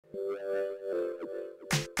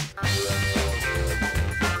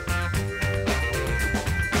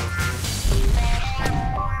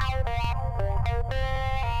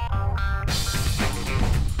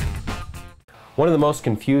One of the most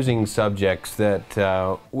confusing subjects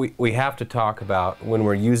that we have to talk about when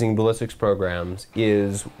we're using ballistics programs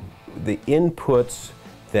is the inputs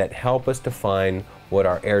that help us define what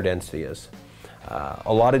our air density is.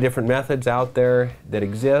 A lot of different methods out there that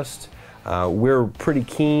exist. We're pretty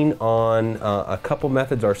keen on a couple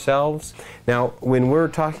methods ourselves. Now, when we're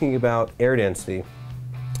talking about air density,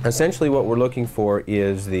 essentially what we're looking for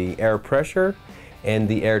is the air pressure and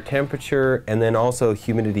the air temperature, and then also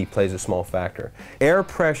humidity plays a small factor. Air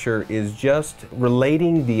pressure is just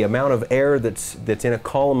relating the amount of air that's in a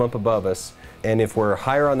column up above us, and if we're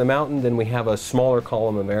higher on the mountain, then we have a smaller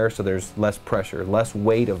column of air, so there's less pressure, less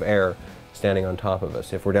weight of air standing on top of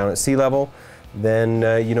us. If we're down at sea level, then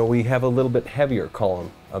we have a little bit heavier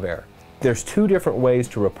column of air. There's two different ways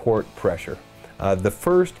to report pressure. The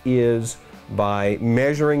first is by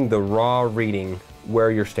measuring the raw reading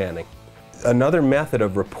where you're standing. Another method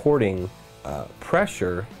of reporting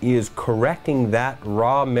pressure is correcting that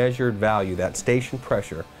raw measured value, that station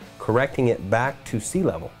pressure, correcting it back to sea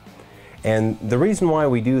level. And the reason why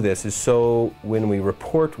we do this is so when we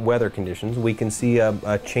report weather conditions, we can see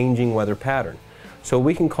a changing weather pattern. So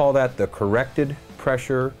we can call that the corrected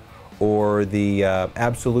pressure or the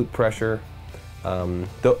absolute pressure.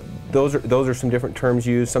 Those are some different terms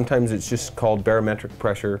used. Sometimes it's just called barometric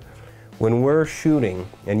pressure. When we're shooting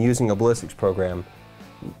and using a ballistics program,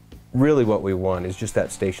 really what we want is just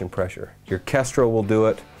that station pressure. Your Kestrel will do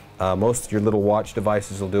it. Most of your little watch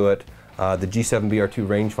devices will do it. The G7BR2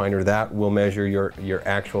 rangefinder, that will measure your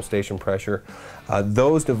actual station pressure.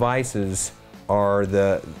 Those devices are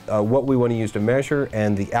what we want to use to measure,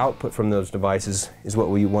 and the output from those devices is what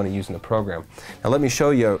we want to use in the program. Now let me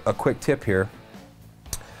show you a quick tip here.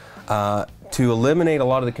 To eliminate a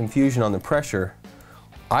lot of the confusion on the pressure,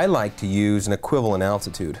 I like to use an equivalent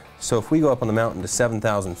altitude. So if we go up on the mountain to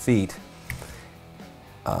 7,000 feet,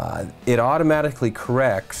 it automatically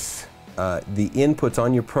corrects the inputs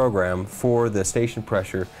on your program for the station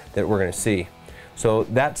pressure that we're going to see. So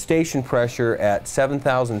that station pressure at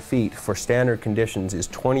 7,000 feet for standard conditions is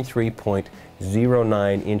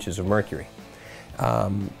 23.09 inches of mercury.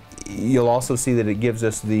 You'll also see that it gives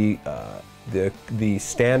us the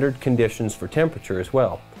standard conditions for temperature as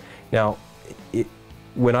well. Now,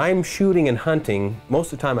 when I'm shooting and hunting,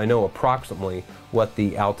 most of the time I know approximately what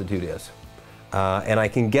the altitude is. And I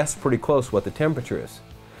can guess pretty close what the temperature is.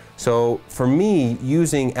 So for me,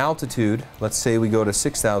 using altitude, let's say we go to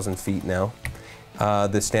 6,000 feet now,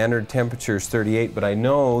 the standard temperature is 38, but I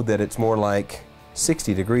know that it's more like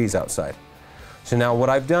 60 degrees outside. So now what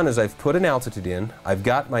I've done is I've put an altitude in, I've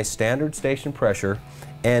got my standard station pressure,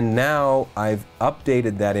 and now I've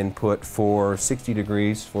updated that input for 60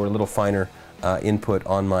 degrees for a little finer input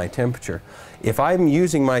on my temperature. If I'm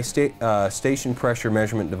using my station pressure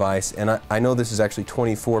measurement device, and I know this is actually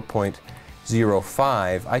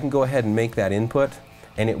 24.05, I can go ahead and make that input,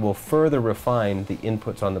 and it will further refine the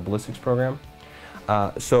inputs on the ballistics program.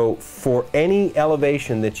 So for any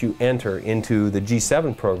elevation that you enter into the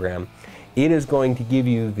G7 program, it is going to give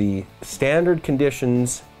you the standard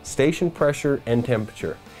conditions, station pressure, and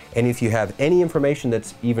temperature. And if you have any information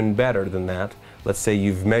that's even better than that, let's say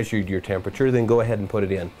you've measured your temperature, then go ahead and put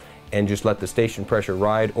it in and just let the station pressure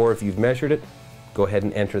ride, or if you've measured it, go ahead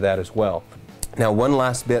and enter that as well. Now, one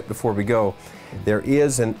last bit before we go. There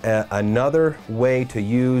is another way to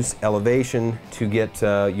use elevation to get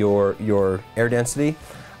your air density.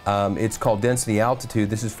 It's called density altitude.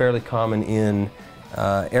 This is fairly common in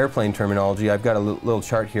airplane terminology. I've got a little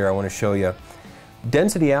chart here I want to show you.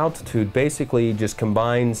 Density altitude basically just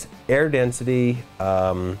combines air density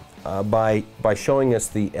by showing us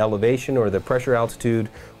the elevation or the pressure altitude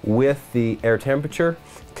with the air temperature,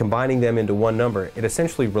 combining them into one number. It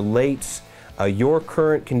essentially relates your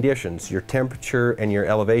current conditions, your temperature and your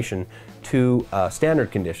elevation, to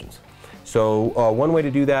standard conditions. So one way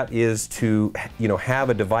to do that is to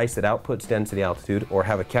have a device that outputs density altitude, or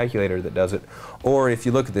have a calculator that does it. Or if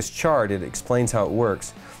you look at this chart, it explains how it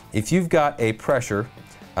works. If you've got a pressure,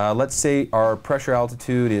 let's say our pressure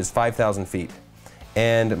altitude is 5,000 feet,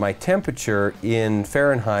 and my temperature in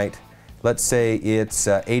Fahrenheit, let's say it's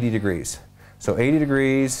 80 degrees. So 80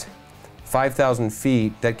 degrees, 5,000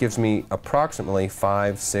 feet, that gives me approximately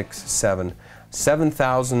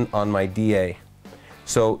 7,000 on my DA.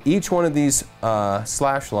 So each one of these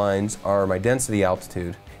slash lines are my density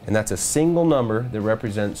altitude, and that's a single number that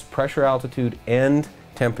represents pressure altitude and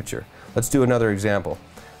temperature. Let's do another example.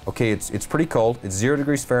 Okay, it's pretty cold. It's 0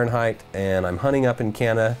 degrees Fahrenheit, and I'm hunting up in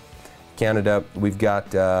Canada. We've got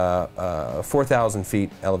 4,000 feet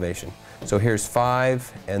elevation. So here's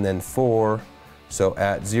 5 and then 4. So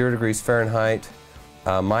at 0 degrees Fahrenheit,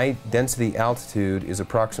 My density altitude is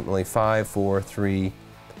approximately 5, 4, 3,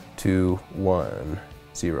 2, 1,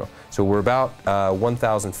 0. So we're about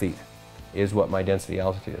 1,000 feet is what my density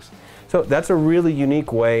altitude is. So that's a really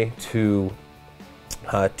unique way to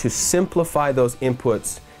simplify those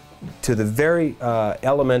inputs to the very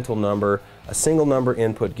elemental number. A single number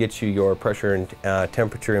input gets you your pressure and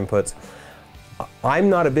temperature inputs. I'm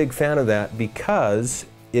not a big fan of that because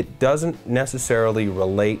it doesn't necessarily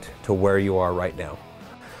relate to where you are right now.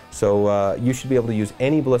 So you should be able to use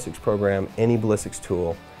any ballistics program, any ballistics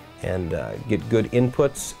tool, and get good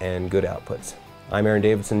inputs and good outputs. I'm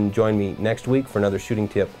Davidson. Join me next week for another shooting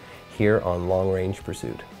tip here on Long Range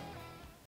Pursuit.